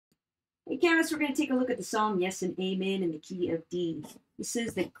Hey, Canvas, we're going to take a look at the song Yes and Amen in the key of D. This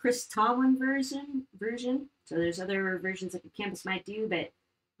is the Chris Tomlin version. So there's other versions that the Canvas might do, but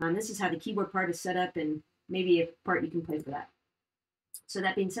this is how the keyboard part is set up and maybe a part you can play for that. So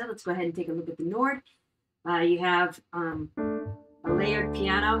that being said, let's go ahead and take a look at the Nord. You have a layered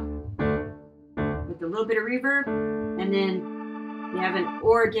piano with a little bit of reverb, and then you have an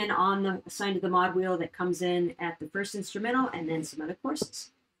organ on the assigned to the mod wheel that comes in at the first instrumental, and then some other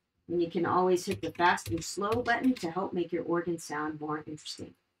courses. And you can always hit the fast and slow button to help make your organ sound more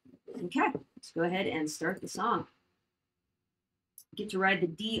interesting. Okay, let's go ahead and start the song. You get to ride the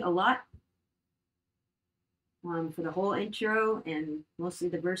D a lot for the whole intro, and mostly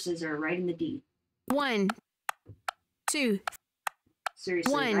the verses are right in the D. 1, 2.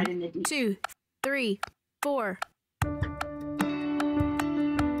 Seriously, 1, right in the D. 2, 3, 4.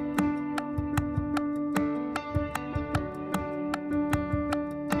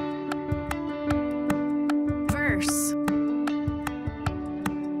 Verse.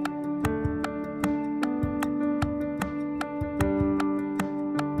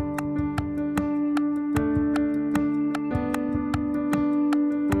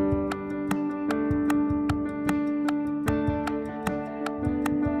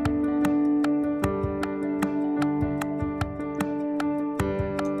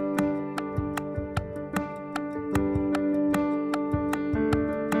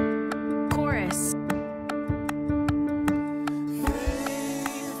 Chorus.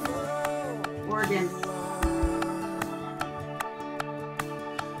 Organ.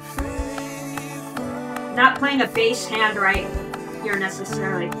 Not playing a bass hand right here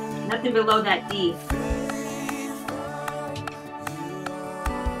necessarily. Nothing below that D.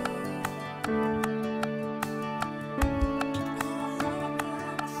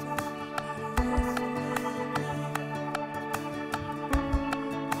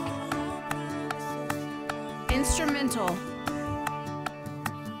 Instrumental.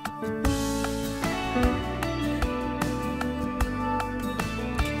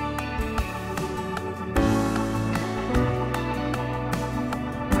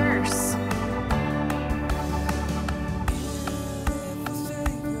 Verse.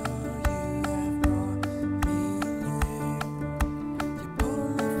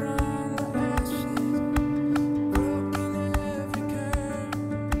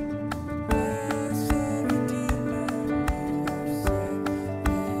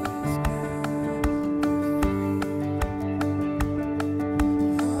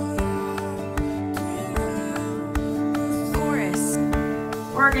 Chorus.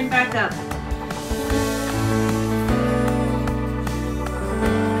 Organ back up.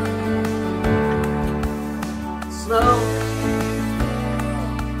 Slow.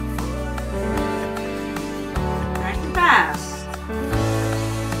 Back to fast.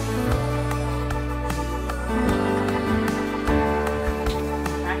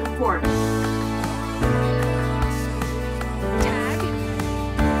 Back and forth. Tag.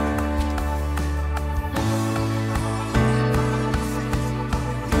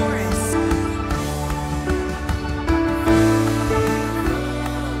 Chorus.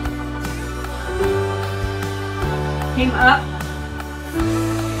 Came up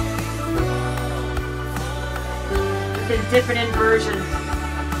with a different inversion.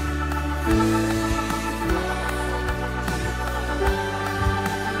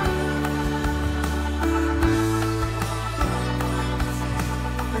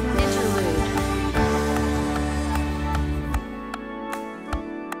 Interlude.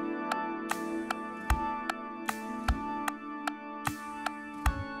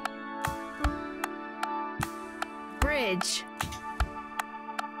 Bridge.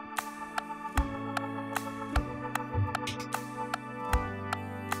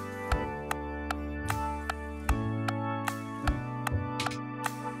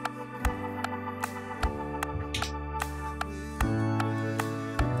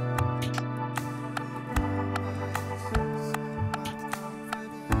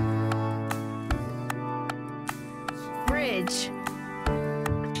 Bridge.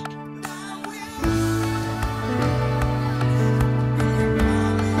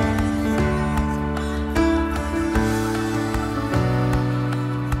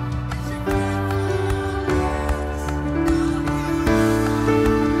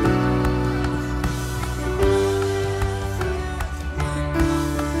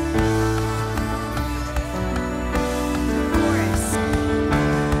 Chorus.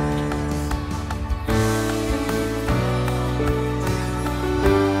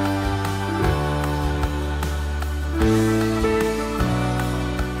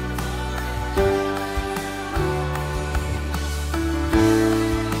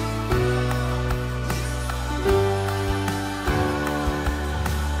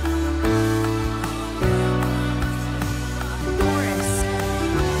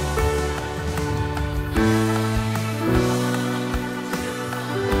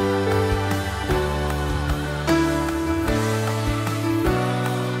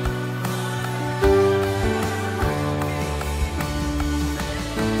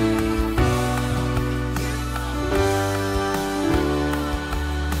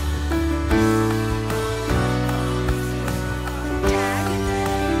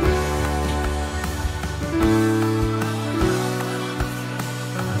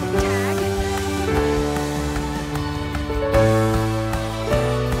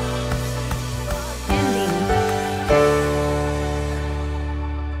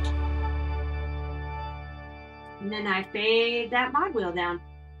 And then I fade that mod wheel down.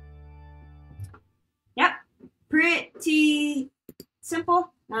 Yep, pretty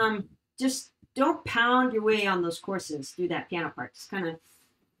simple. Just don't pound your way on those courses through that piano part. Just kind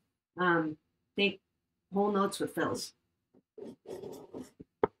of think whole notes with fills. All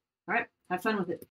right, have fun with it.